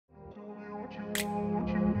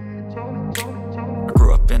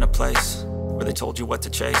place where they told you what to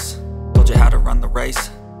chase, told you how to run the race.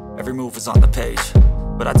 Every move was on the page,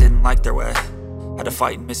 but I didn't like their way. Had to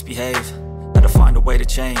fight and misbehave, had to find a way to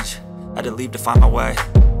change, had to leave to find my way.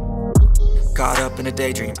 Caught up in a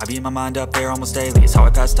daydream, I beat my mind up there almost daily. It's how I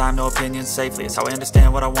pass time, no opinions safely. It's how I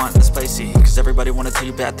understand what I want in this place, see. Cause everybody wanna tell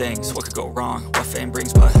you bad things, what could go wrong, what fame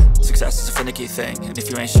brings. But success is a finicky thing, and if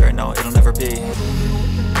you ain't sure, no, it'll never be.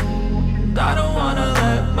 I don't wanna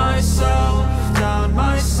let myself down,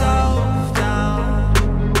 myself down.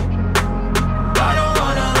 I don't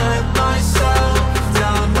wanna let myself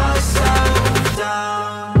down, myself down.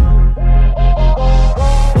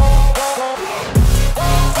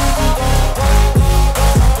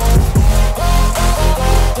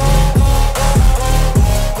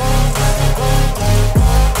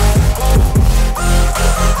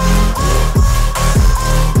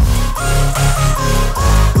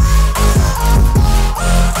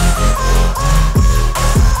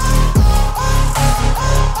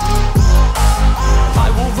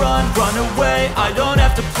 I don't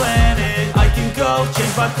have to plan it, I can go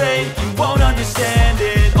change my fate. You won't understand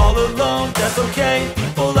it, all alone, that's okay.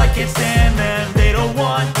 People I can't stand them, they don't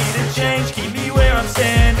want me to change. Keep me where I'm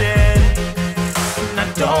standing, and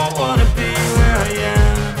I don't wanna be where I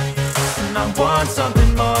am. And I want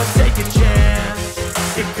something more, take a chance.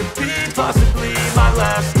 It could be possibly my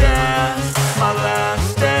last dance, my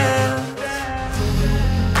last dance.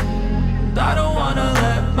 And I don't wanna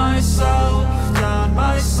let myself down,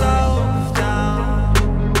 myself down.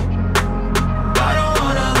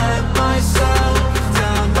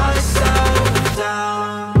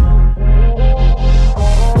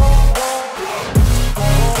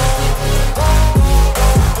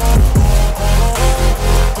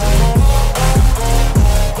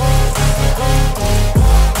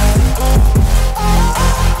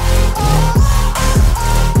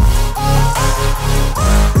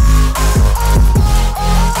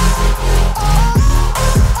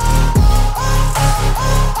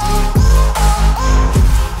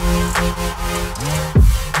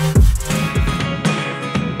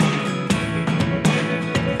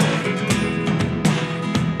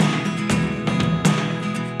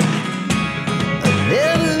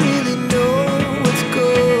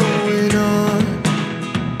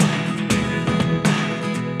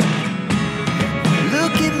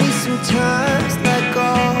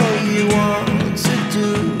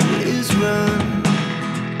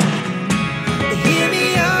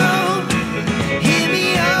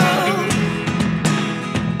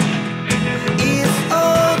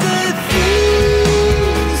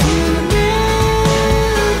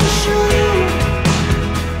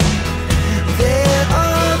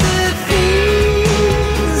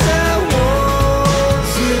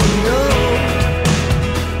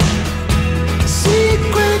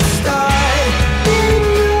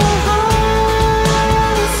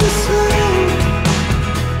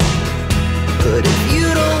 But if you